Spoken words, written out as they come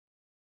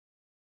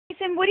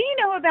Grayson, what do you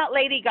know about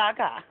Lady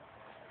Gaga?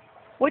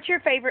 What's your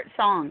favorite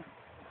song?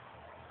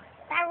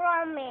 The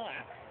Romance.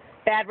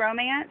 Bad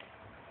Romance?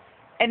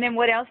 And then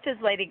what else does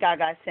Lady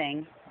Gaga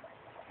sing?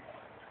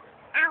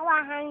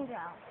 Alejandro.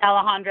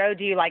 Alejandro,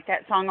 do you like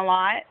that song a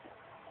lot?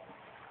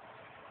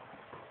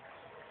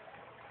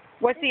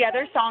 What's the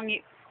other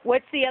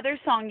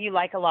song you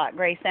like a lot,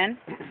 Grayson?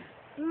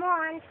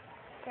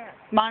 Monster.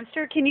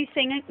 Monster, can you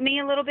sing me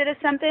a little bit of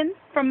something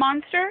from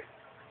Monster?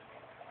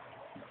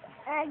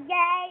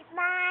 Gave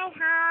my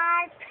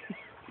heart.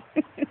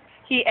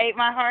 He ate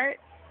my heart.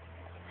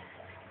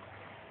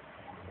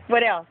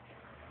 What else?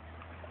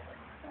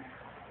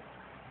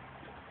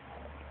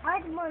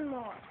 What's one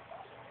more?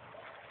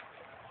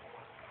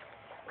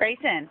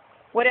 Grayson,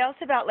 what else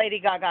about Lady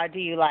Gaga do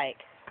you like?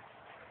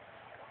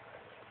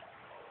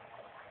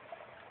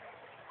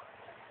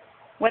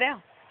 What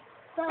else?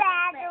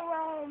 Bad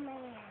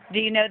Romance. Do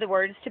you know the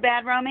words to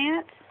Bad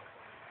Romance?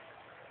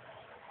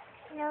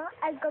 No,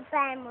 I go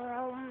Bad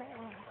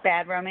Romance.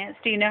 Bad Romance.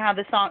 Do you know how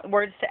the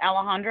words to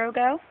Alejandro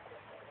go?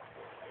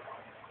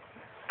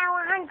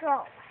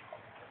 Alejandro.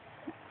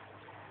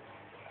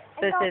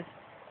 This is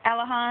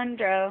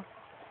Alejandro.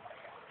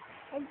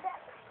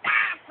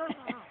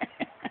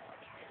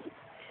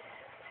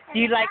 Do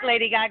you like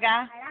Lady Gaga?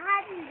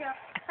 Alejandro.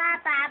 Bye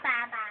bye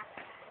bye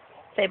bye.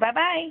 Say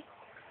bye-bye.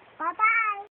 Bye bye.